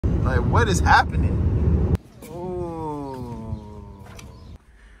Like, what is happening? Oh,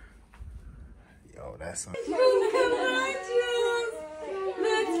 yo, that's something.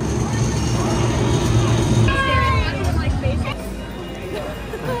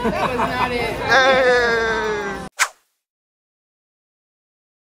 That was not it. Hey.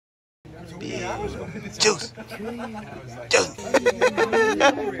 Juice. Juice.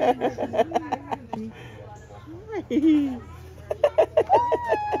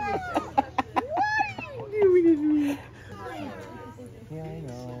 Yeah, I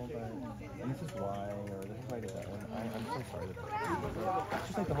know, but this is why, or this is why I did that one. I'm so sorry. It's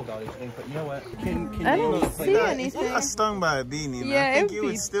just like the whole dog thing, but you know what? Can I you don't see anything. If you got stung by a bee, Nina, Yeah, I think it you would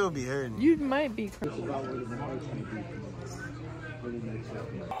would be- still be hurting. You might be crazy.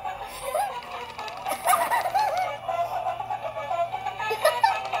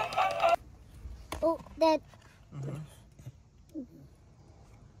 Oh, that.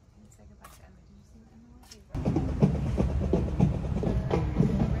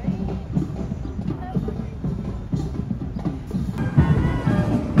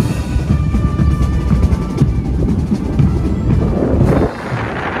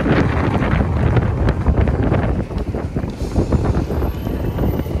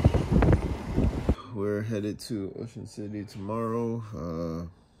 We're headed to Ocean City tomorrow.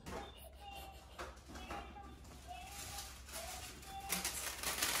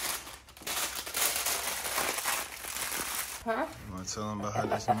 Huh? You want to tell them about how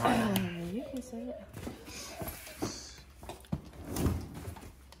this morning? You can say it.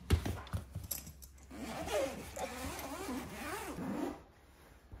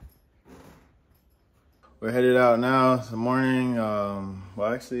 We're headed out now. It's the morning.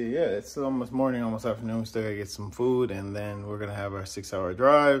 Well, actually, yeah, it's almost morning, almost afternoon. We still gotta get some food, and then we're gonna have our 6-hour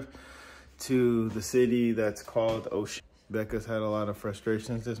drive to the city that's called Ocean. Becca's had a lot of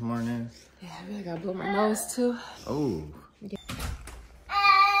frustrations this morning. Yeah, I feel like I blew my nose too. Oh.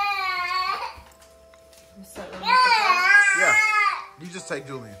 Yeah, you just take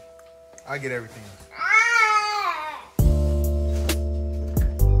Julian. I get everything else.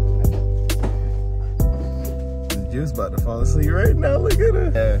 Juice about to fall asleep right now. Look at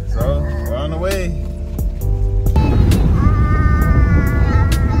her. Yeah, so we're on the way.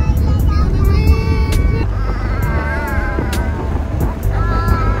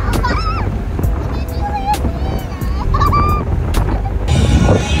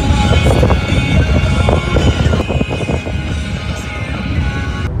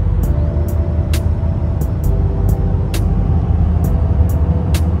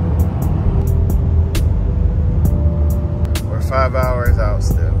 We're 5 hours out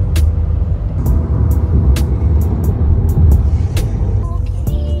still.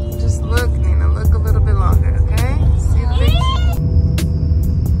 Just look, Nina, look a little bit longer, okay? See the big...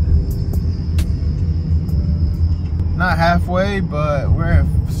 Not halfway, but we're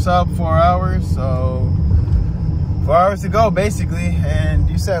sub 4 hours, so 4 hours to go basically. And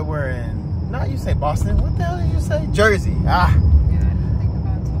you said we're in, no, you say Boston. What the hell did you say? Jersey. Ah. Yeah, I didn't think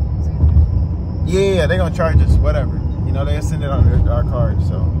about tolls either. Yeah, they're gonna charge us, whatever. You know, they'll send it on our card,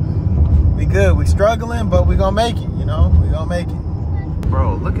 so we good. We struggling, but we gonna make it, you know? We gonna make it.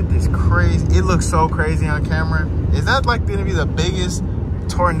 Bro, look at this crazy, it looks so crazy on camera. Is that like gonna be the biggest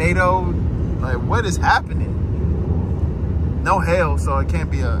tornado? Like, what is happening? No hail, so it can't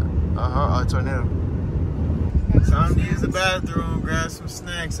be a tornado. Time to use the bathroom, grab some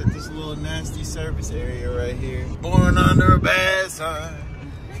snacks at this little nasty service area right here. Born under a bad sign.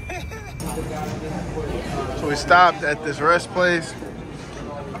 So we stopped at this rest place.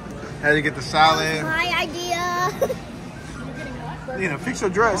 Had to get the salad. My idea. Nina, fix your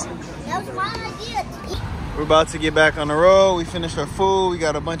dress. That was my idea to eat. We're about to get back on the road. We finished our food. We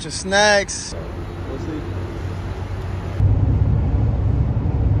got a bunch of snacks. We'll see.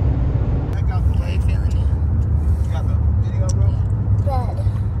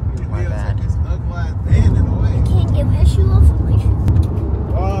 My bad. Can't get my shoe off of my shoe.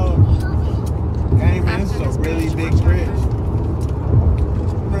 Oh, dang, man, this is a really big bridge.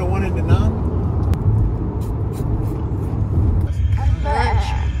 You know, one in the none? Lunch.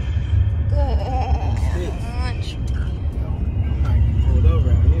 I'm not getting pulled over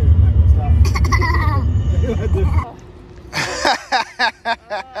out here. I'm not gonna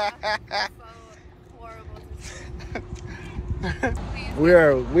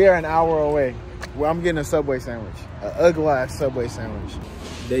stop. We are an hour away. Well, I'm getting a Subway sandwich, an ugly-ass Subway sandwich.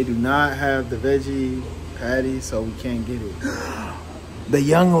 They do not have the veggie patty, so we can't get it. The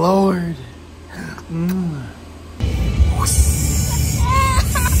young lord. Mm.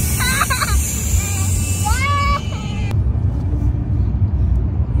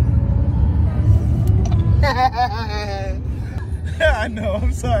 I know,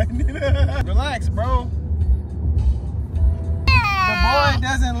 I'm sorry. Relax, bro. The boy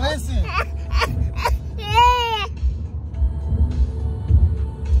doesn't listen.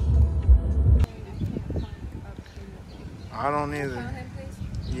 I don't either.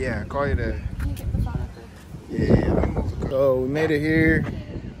 Yeah, call you dad. Yeah, let me move the car. So we made it here.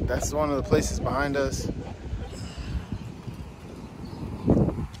 That's one of the places behind us.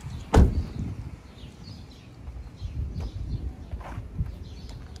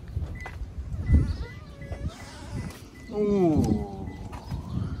 Ooh.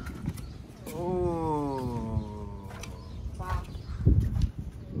 Ooh. Wow.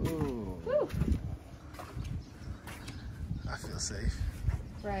 Ooh. I feel safe.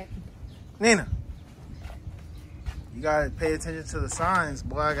 Right. Nina, you gotta pay attention to the signs.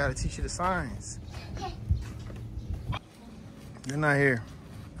 Boy, I gotta teach you the signs. They're not here.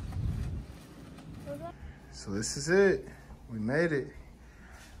 So this is it. We made it.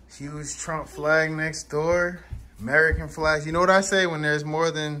 Huge Trump flag next door. American flags. You know what I say when there's more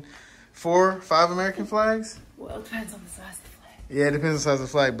than 4 or 5 American flags? Well, it depends on the size of the flag. Yeah, it depends on the size of the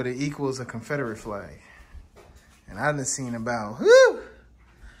flag, but it equals a Confederate flag. And I done seen about, whoo!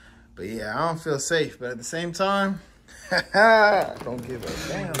 But yeah, I don't feel safe. But at the same time, don't give a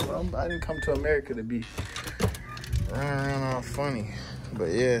damn, bro. I didn't come to America to be running around all funny. But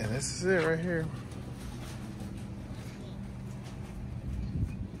yeah, this is it right here.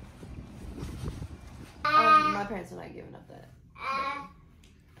 My parents are not giving up that.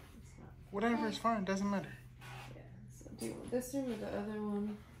 Whatever, it's fine. Doesn't matter. Yeah. So do you want this room or the other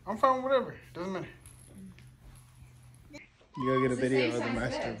one? I'm fine with whatever. Doesn't matter. You gotta get a video of the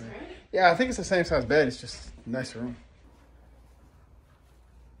master bed. Right? Yeah, I think it's the same size bed. It's just a nicer room.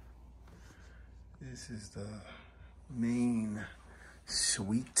 This is the main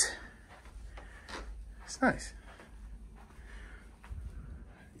suite. It's nice.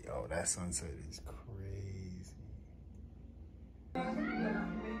 Yo, that sunset is crazy.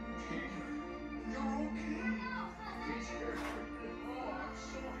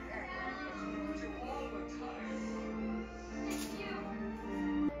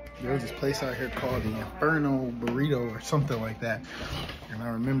 There was this place out here called the Inferno Burrito or something like that. And I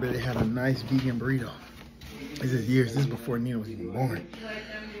remember they had a nice vegan burrito. This is years, this is before Nina was even born.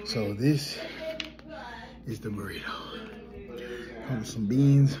 So this is the burrito. Comes with some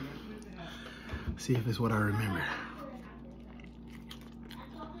beans. See if it's what I remember.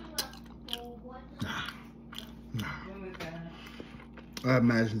 Nah. I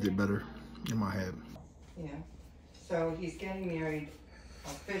imagined it better in my head. Yeah. So he's getting married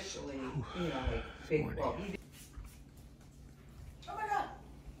officially, you know, like big. Well, he, oh my God!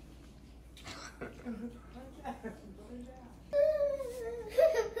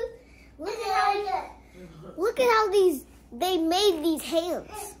 Look at how they made these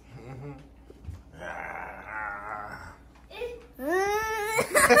hands.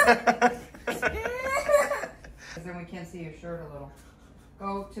 Then we can't see your shirt a little.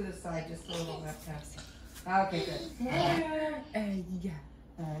 Go to the side just a little bit past. Okay, good. Yeah.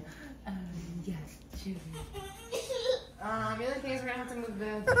 The other thing is we're gonna have to move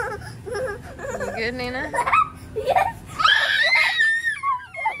the. You good, Nina? Yes.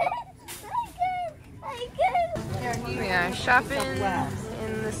 We are shopping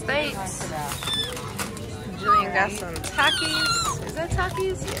in the States. Julian got some Takis. Is that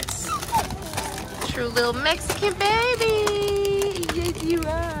Takis? Yes. True little Mexican baby. Yes, you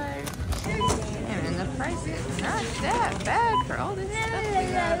are. And the price is not that bad for all this stuff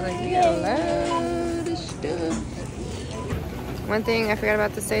we got. Like, we got a load of stuff. One thing I forgot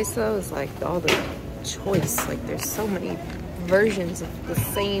about the States though is like all the choice. Like there's so many versions of the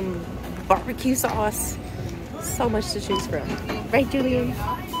same barbecue sauce. So much to choose from. Right, Julian?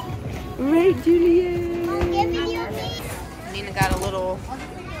 Right, Julian? Nina got a little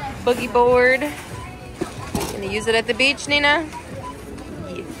boogie board. Gonna use it at the beach, Nina?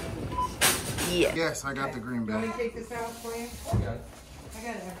 Yeah. Yeah. Yes, I got the green Let me bag. take this out for you. You got it? I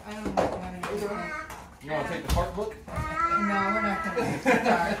got it. I don't know if I have it. You want to take the heart book? No, we're not gonna.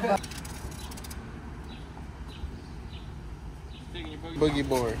 Sorry. Boogie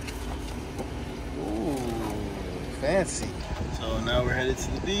board. Ooh, fancy. So now we're headed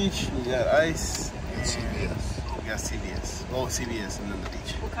to the beach. We got ice and CVS. We got CVS. Oh, CVS and then the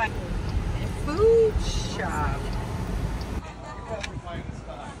beach. What kind of food shop?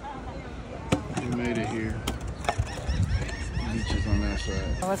 We made it here. The beach is on that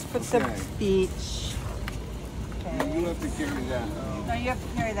side. Let's put the beach. You have to carry that. No, you have to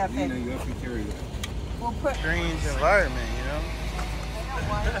carry that Nina, baby. you have to carry that. We'll put. Strange environment, you know?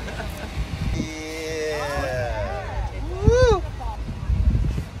 Yeah. Woo!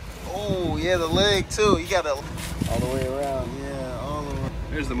 Yeah, the leg too. You gotta all the way around. Yeah, all the way.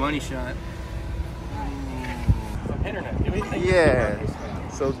 There's the money shot. Some internet. Give me the Yeah.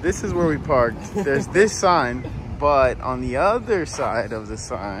 So this is where we parked. There's this sign, but on the other side of the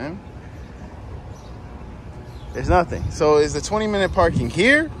sign, there's nothing. So is the 20-minute parking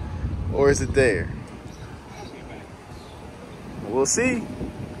here or is it there? We'll see.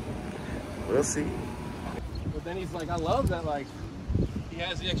 We'll see. But then he's like, I love that, like, he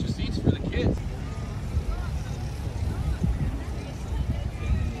has the extra seats for the kids.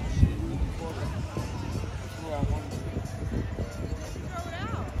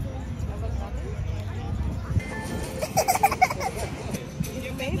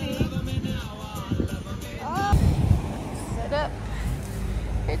 Set up.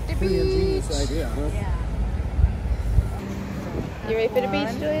 Hit the beach. Idea, huh? You ready for the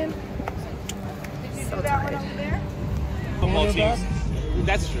beach, Julian? So tired. Football teams.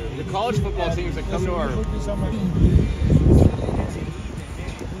 That's true. The college football teams that come to our... That's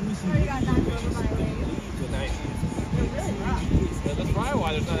probably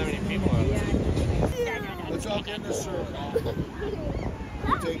why there's not that many people out there. Let's all get in a circle.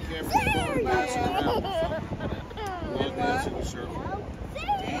 Take care of the phone, pass it out. We'll all dance in a circle.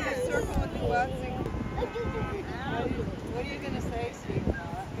 What are you going to say,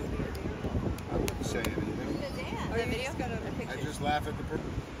 sweetheart? I wouldn't say anything. I just laugh at the person.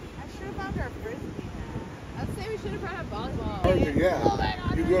 I should have brought her a frisbee. I'd say we should have brought a volleyball.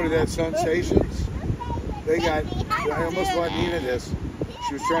 Yeah. You go to that Sensations. They got, I almost bought Nina this.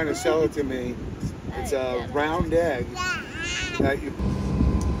 She was trying to sell it to me. It's a round egg that you...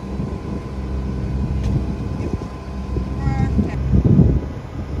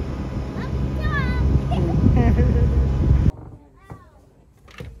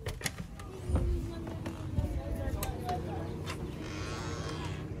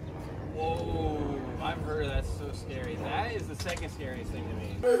 Whoa, I've heard that's so scary. That is the second scariest thing to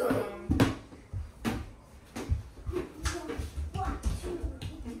me.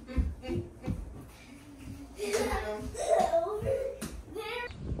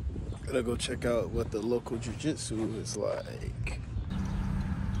 Gotta go check out what the local jiu-jitsu is like.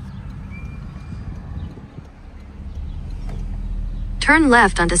 Turn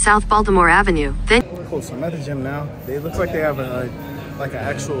left onto South Baltimore Avenue, then... Cool, so I'm at the gym now. They look like they have like an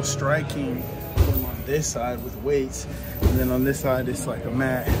actual striking room on this side with weights. And then on this side, it's like a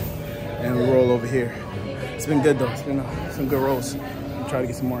mat. And we roll over here. It's been good though. It's been some good rolls. I'm trying to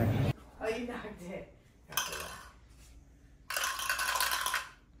get some more in. Oh, you knocked it.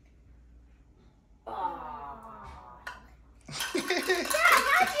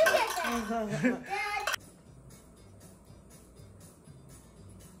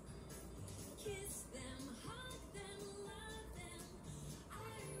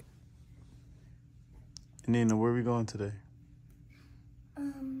 Nina, where are we going today?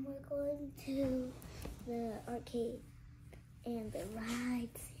 We're going to the arcade and the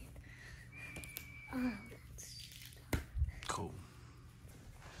rides. And, Cool.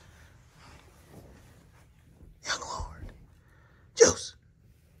 Young Lord. Juice.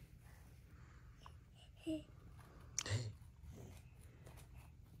 Hey.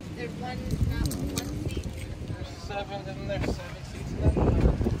 There's one seat. There's seven, isn't there 7 seats left?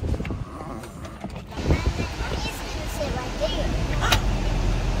 sit right there.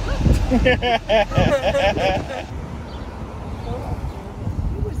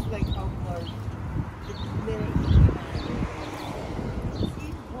 He was like alert the minute he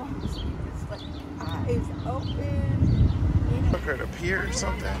came out. He was like eyes open. Look at a pier or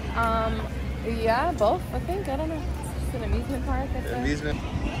something. Yeah, both, I think. I don't know. It's an amusement park. Amusement.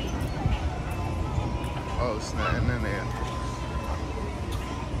 Oh, snap. And then there.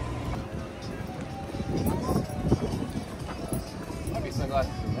 Might be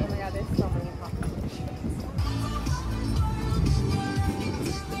sunglasses in there. Oh my god, there's so many poppers.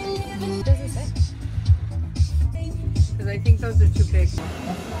 What does it say? Because I think those are too big.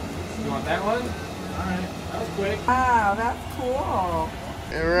 You want that one? Alright, that was quick. Wow, that's cool.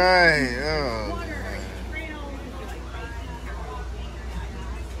 Right. Oh.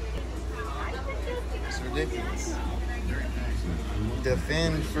 It's ridiculous.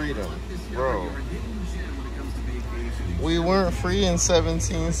 Defend freedom, bro. We weren't free in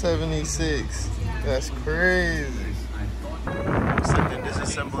 1776. That's crazy. Something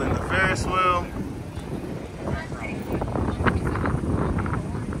disassembling the Ferris wheel.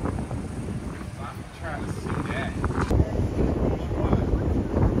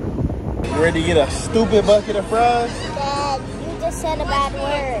 You ready to get a stupid bucket of fries? Dad, you just said a bad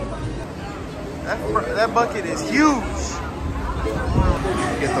word. That bucket is huge.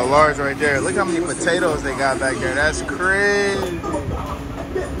 Get the large right there. Look how many potatoes they got back there. That's crazy.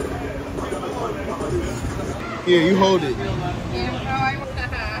 Here, you hold it.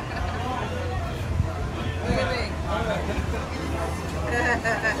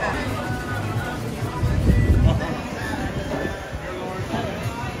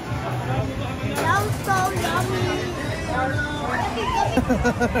 Sounds so yummy.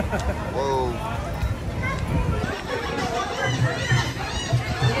 Whoa.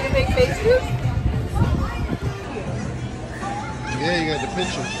 You gonna make faces? Yeah, you got the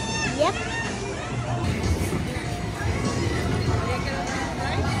picture. Yep.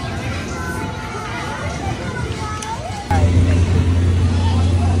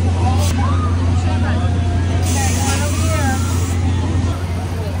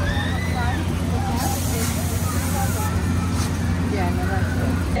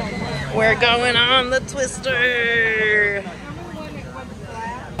 We're going on the twister.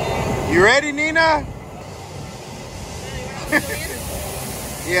 You ready, Nina?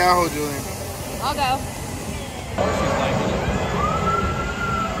 Yeah, I'll hold Julian. I'll go.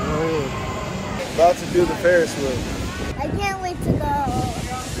 About to do the Ferris wheel. I can't wait to go.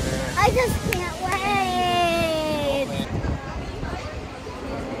 I just can't wait.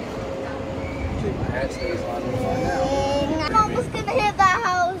 I'm almost gonna hit that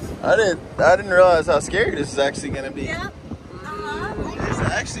house. I didn't realize how scary this is actually gonna be. Yep. It's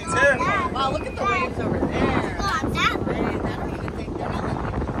actually terrifying. Wow, look at the waves over there.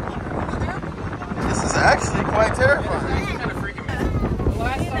 This is actually quite terrifying.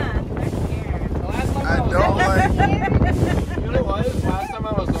 I don't like it. You know what? Last time I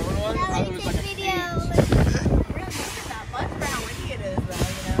was over one, it was like a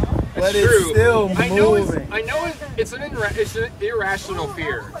But it's still moving. I know it's an irrational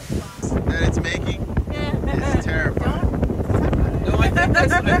fear. That it's making is terrifying. No, I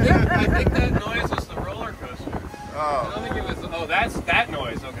think that noise was the roller coaster. I don't think it was. Oh, that's that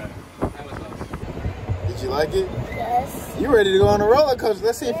noise. Okay, that was us. Did you like it? Yes. You ready to go on a roller coaster?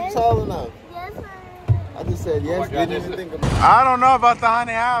 Let's see if you're tall enough. Yes, sir. I just said yes. Oh my God, didn't even think about it. I don't know about the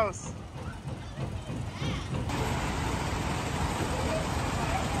haunted house.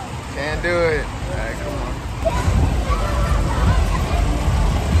 Can't do it. All right, come on.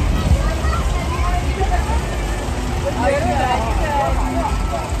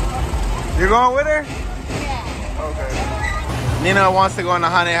 You're going with her? Yeah. Okay. Nina wants to go in the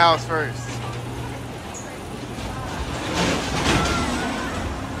haunted house first.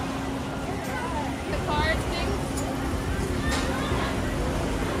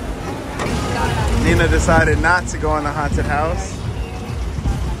 Nina decided not to go in the haunted house.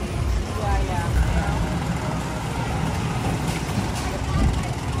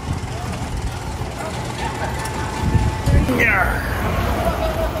 Yeah.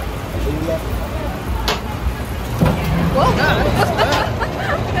 Well done.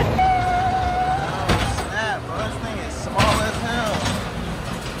 Snap, bro. This thing is small as hell.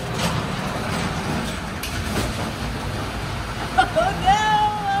 Oh no!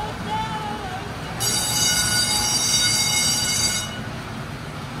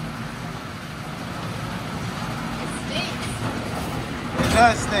 It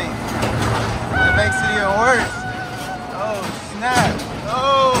does stink. It makes it even worse. Oh, snap.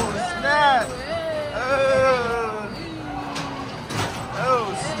 Oh, snap.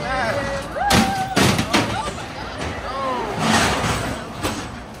 Oh, snap. Oh.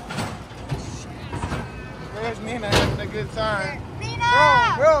 There's Nina having a good time.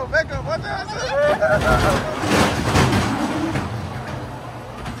 Nina! Bro, back up. What the hell?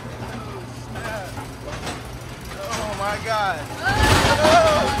 Oh my God.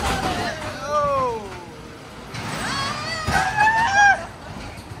 Oh.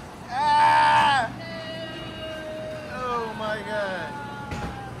 Ah. Oh my God.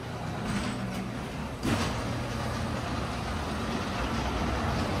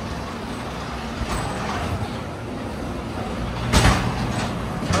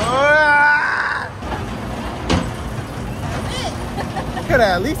 Could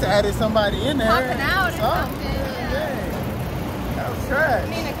have at least added somebody in there. Popping out or Something. something. Dang. That was trash.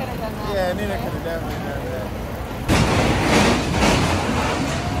 Nina could have done that. Yeah, Nina could have definitely done that.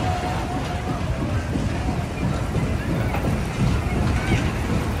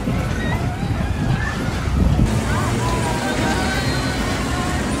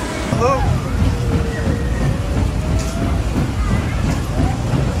 Hello?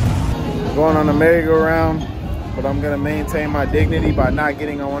 Going on the merry-go-round, but I'm gonna maintain my dignity by not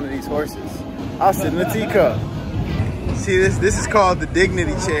getting on one of these horses. I'll sit in the teacup. See, this is called the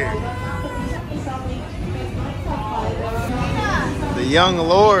dignity chair. young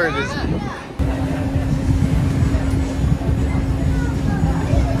lord is.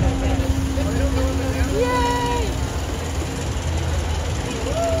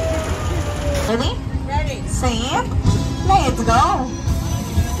 Ready? Ready. Sam, let's go.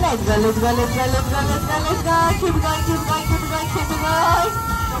 Let's go, let's go, let's go, let's go, let's go, let's go. Keep it going, keep it going, keep it going, keep it going.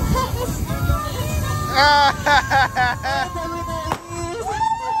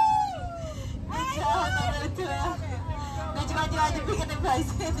 Maju, bikin yang guys.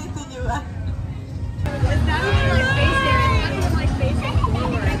 Itu juga. It's not even like facing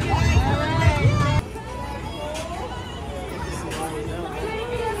forward.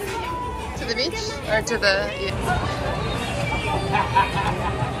 To the beach? Or to the... Yeah.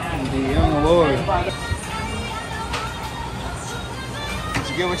 The young lord. Did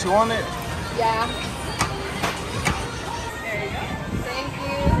you get what you wanted? Yeah. There you go. Thank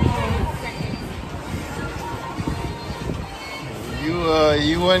you.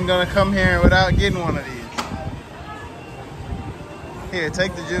 You wasn't gonna come here without getting one of these. Here,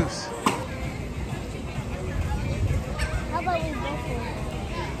 take the juice. How about we go for it?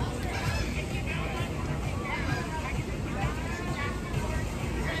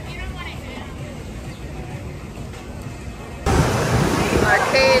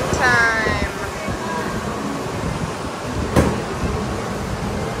 Arcade time.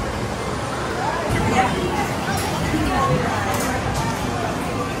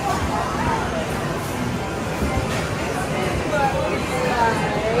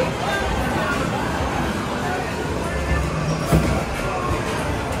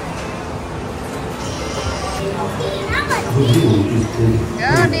 Go,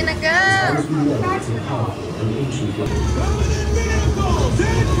 Nina, go!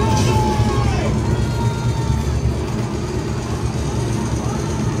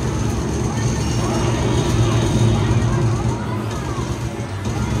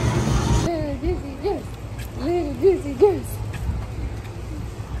 Little Dizzy Juice. Little Dizzy Juice.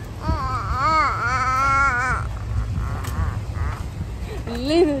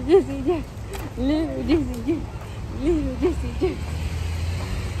 Little Dizzy Juice. Little Dizzy Juice. Little Dizzy Juice.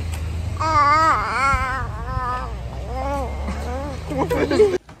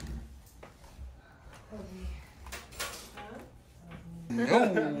 No.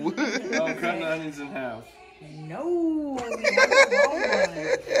 Oh, cut the onions in half. No, we have a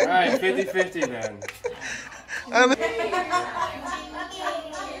moment. Alright, 50-50 then.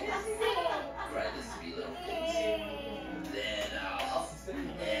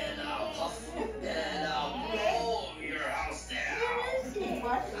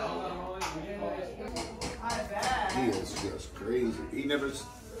 He is just crazy.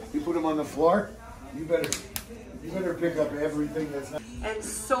 You put him on the floor, you better pick up everything that's not. And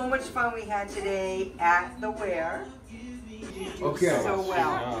so much fun we had today at the Ware. Okay. So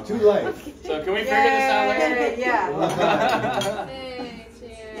well. Too late. So can we figure this out later? Yeah.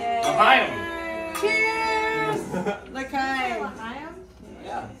 L'chaim. Cheers! L'chaim.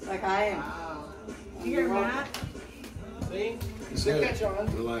 Yeah. L'chaim. You hear Matt? See? You said it.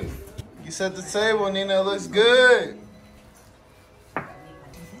 For life. You set the table, Nina. It looks good.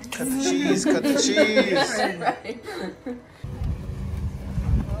 Cut the cheese. Cut the cheese.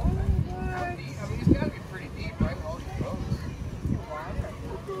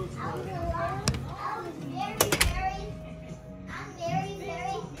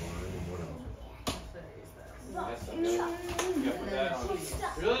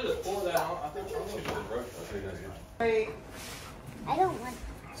 Really, just pour that on. I think I'm going to the I don't want.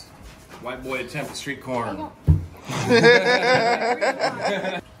 White boy attempt at street corn.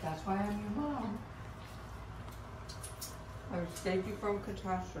 That's why I'm your mom. I would save you from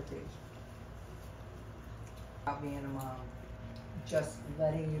catastrophes. About being a mom. Just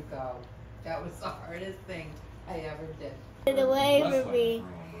letting you go. That was the hardest thing I ever did. Get it away from me.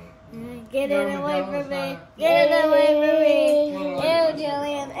 Get it away from me. Get it away from me. Ew,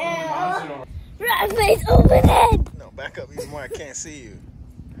 Julian. Ew. Rat face, open it. No, back up even more. I can't see you.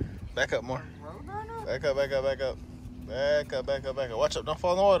 Back up more. Back up, back up, back up. Back up, back up, back up. Watch out, don't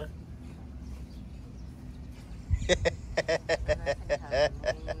fall in the water.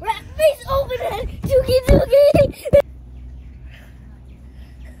 Rat face, open it. Dookie, dookie.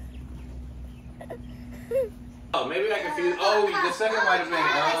 Oh, maybe I confused. Oh, the second might have been.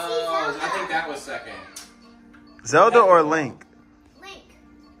 Oh, I think that was second. Zelda or Link? Link.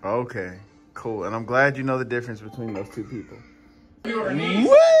 Okay, cool. And I'm glad you know the difference between those two people.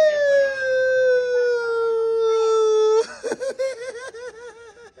 Woo!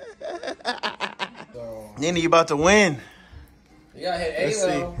 Nina, you about to win. You gotta hit A Let's see.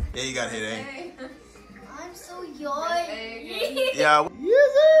 though. Yeah, you gotta hit A. I'm so young. Yeah.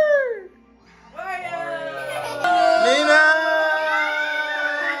 Yes, sir. Nina.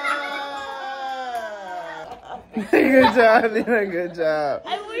 Good job, Nina. Good job. I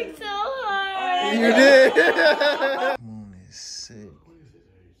worked so hard. You did. Moon is sick.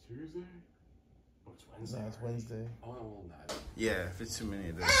 Tuesday? Oh, it's Wednesday. No, it's Wednesday. Oh, not. Yeah, if it's too many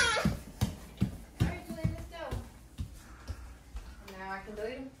of those. Alright, Julian, let's go. Now I can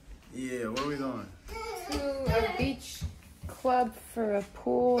delete them. Yeah, where are we going? To a beach club for a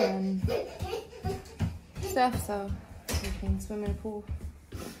pool and stuff, so we can swim in a pool.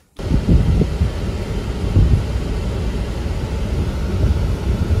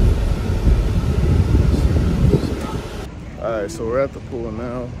 Alright, so we're at the pool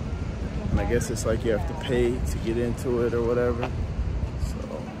now. And I guess it's like you have to pay to get into it or whatever. So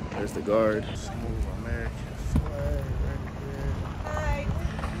there's the guard. Smooth American flag right here. Hi.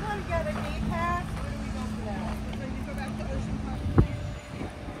 You want to get a day pass? Where do we go for that? So you go back to Ocean Park.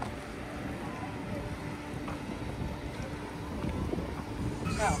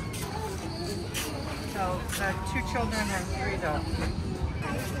 No. So 2 children and 3 adults.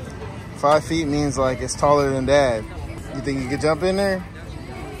 5 feet means like it's taller than Dad. You think you could jump in there?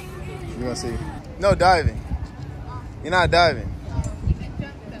 We're gonna see. No diving. You're not diving.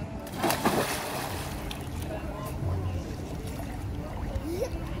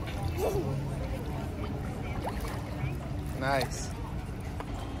 Nice.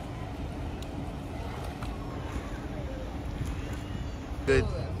 Good.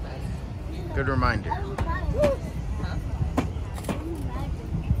 Good reminder.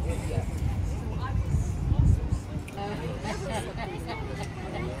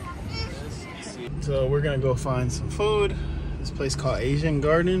 So we're gonna go find some food. This place called Asian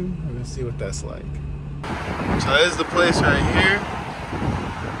Garden. We're gonna see what that's like. So that is the place right here.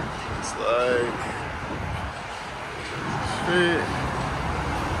 It's like street.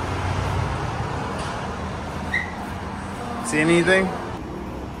 See anything?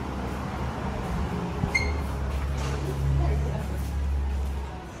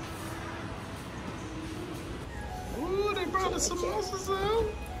 Ooh, they brought the samosas out.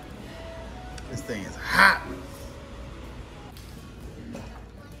 This thing is hot.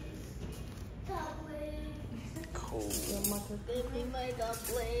 Cool. Give me my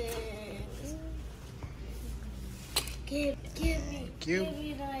dumplings. Give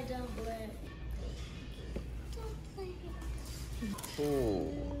me my dumplings.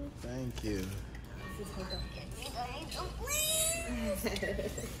 Cool. Thank you.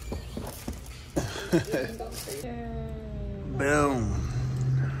 Boom.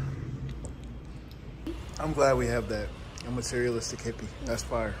 I'm glad we have that. A materialistic hippie. That's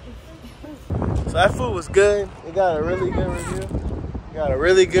fire. So that food was good. It got a really good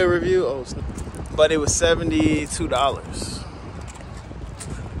review. Oh, but it was $72.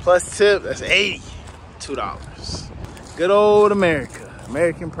 Plus tip, that's $82. Good old America.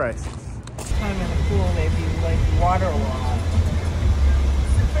 American prices. Time in the pool, maybe like waterlogged.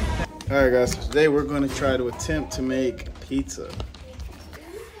 All right, guys. So today we're going to try to attempt to make pizza.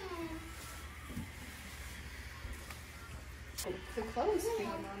 The clothes feel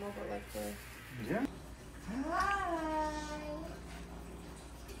normal, but like the... Yeah.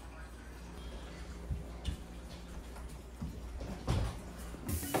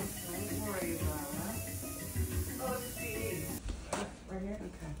 Right here?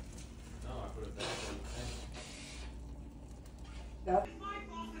 Okay. No, I put it back in. Yep.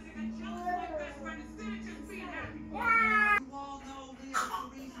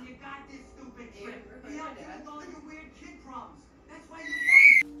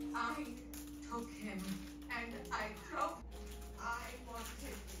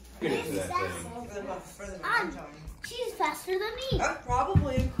 She's faster than me.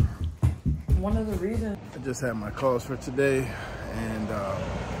 Probably. One of the reasons. I just had my calls for today, and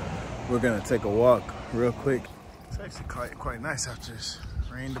we're gonna take a walk real quick. It's actually quite nice after this.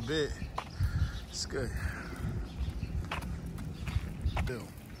 Rained a bit. It's good. Bill.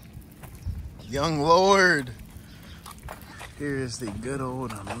 Young Lord. Here is the good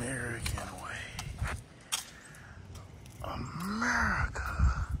old American way.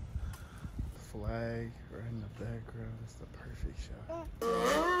 America. Flag right in the background. It's the perfect shot.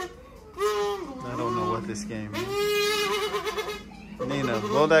 I don't know what this game is. Nina,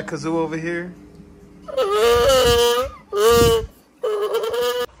 blow that kazoo over here.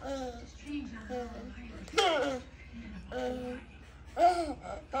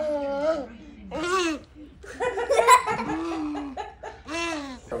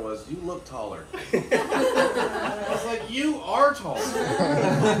 You look taller. I was like, you are taller.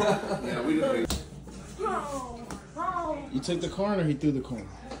 Yeah, we didn't. You took the corn or he threw the corn?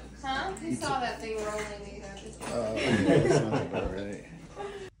 Huh? He saw that thing rolling. Oh, yeah, that sounds about right.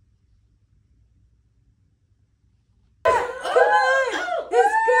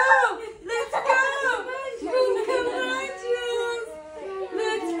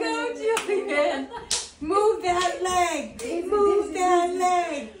 Move that leg. Move that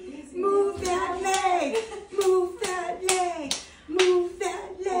leg. Move that leg. Move that leg. Move that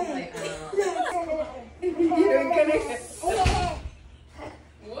leg. You're gonna get.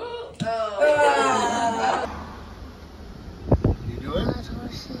 You do it? So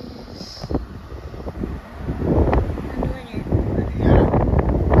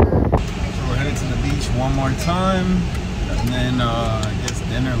we're headed to the beach one more time, and then I guess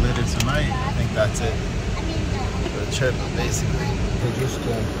dinner later tonight. I think that's it. The trip, basically. But just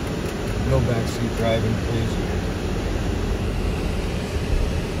no backseat driving, please.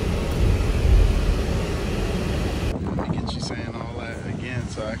 Let me get you saying all that again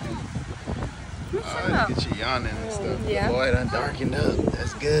so I can get you yawning and stuff. Yeah. Boy, it done darkened up.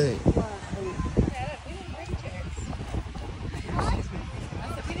 That's good. We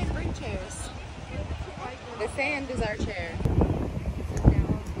didn't bring chairs. The sand is our chair.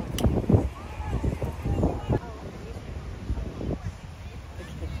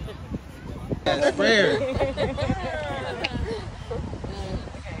 That's fair.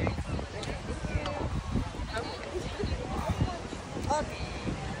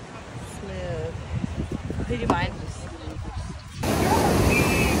 Smooth. Do you mind?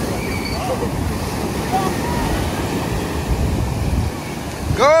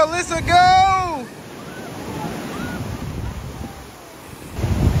 Go, Alyssa, go!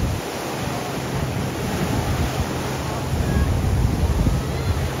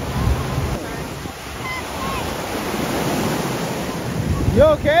 You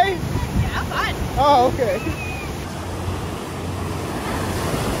okay? Yeah, I'm fine. Oh, okay.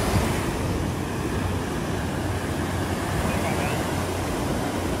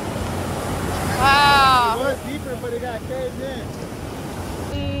 Wow. It was deeper, but it got caved in.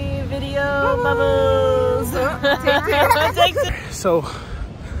 Video bubbles. So,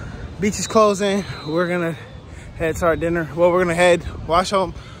 beach is closing. We're gonna head to our dinner. Well, we're gonna head, wash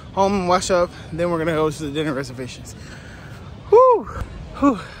home and wash up. Then we're gonna go to the dinner reservations. Whew.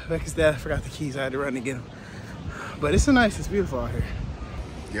 Whew. Becca's dad forgot the keys. I had to run to get them. But it's it's beautiful out here.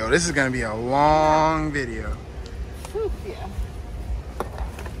 Yo, this is gonna be a long video. Yeah.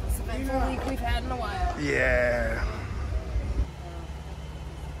 It's the best week we've had in a while. Yeah.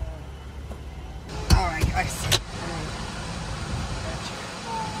 All right, guys.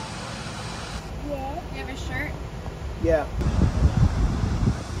 You have a shirt? Yeah.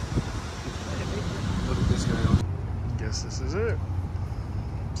 Look at this guy. Guess this is it.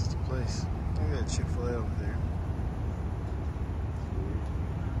 It's the place. I got Chick-fil-A over there.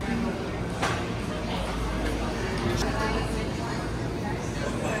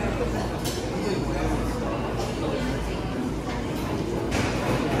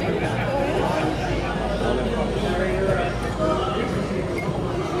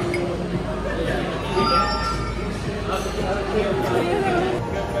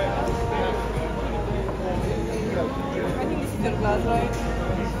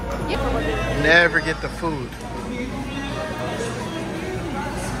 Never get the food. You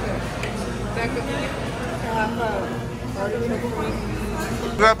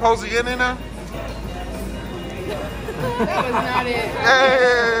got supposed to get in there? That was not it. Hey!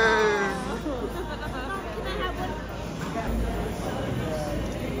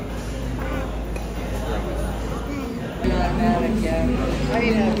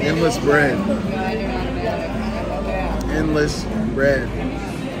 Endless bread. Endless bread.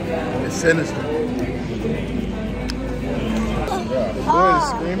 It's sinister. Boy is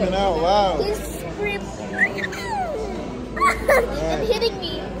screaming out loud. He's screaming. And hitting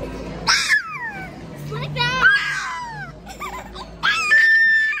me. Like that.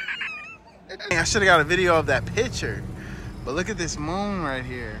 I should have got a video of that picture. But look at this moon right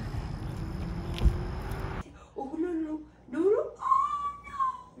here. Oh, no. Oh,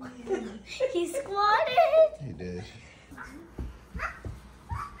 no. He squatted. He did.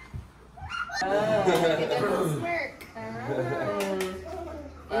 Smirk.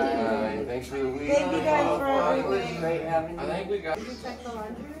 Thanks for the week. Thank you guys for It was great having you. I think we got. Did you check the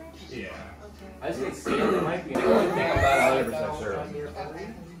laundry room? Yeah. I just think Stanley might be. The only thing I'm not 100% sure. Okay.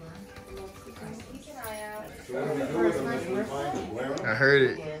 Keep an eye out. I heard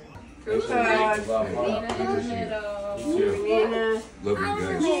it. Nina in the middle. Love you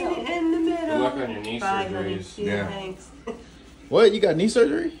guys. In the middle. Good luck on your knee Bye, honey. surgeries. Yeah. Thanks. What? You got knee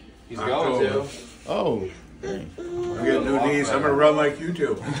surgery? He's going to. Oh. I'm gonna do these. I'm gonna run like you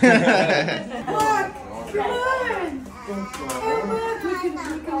do. Come on.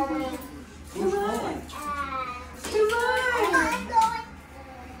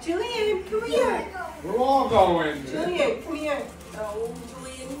 Julian, come here. We're all going. Julian, come here. No,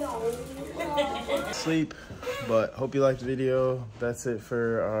 Julian, no. Sleep, but hope you liked the video. That's it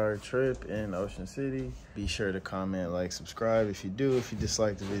for our trip in Ocean City. Be sure to comment, like, subscribe if you do. If you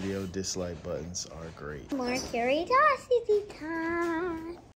dislike the video, dislike buttons are great. More curiosity time.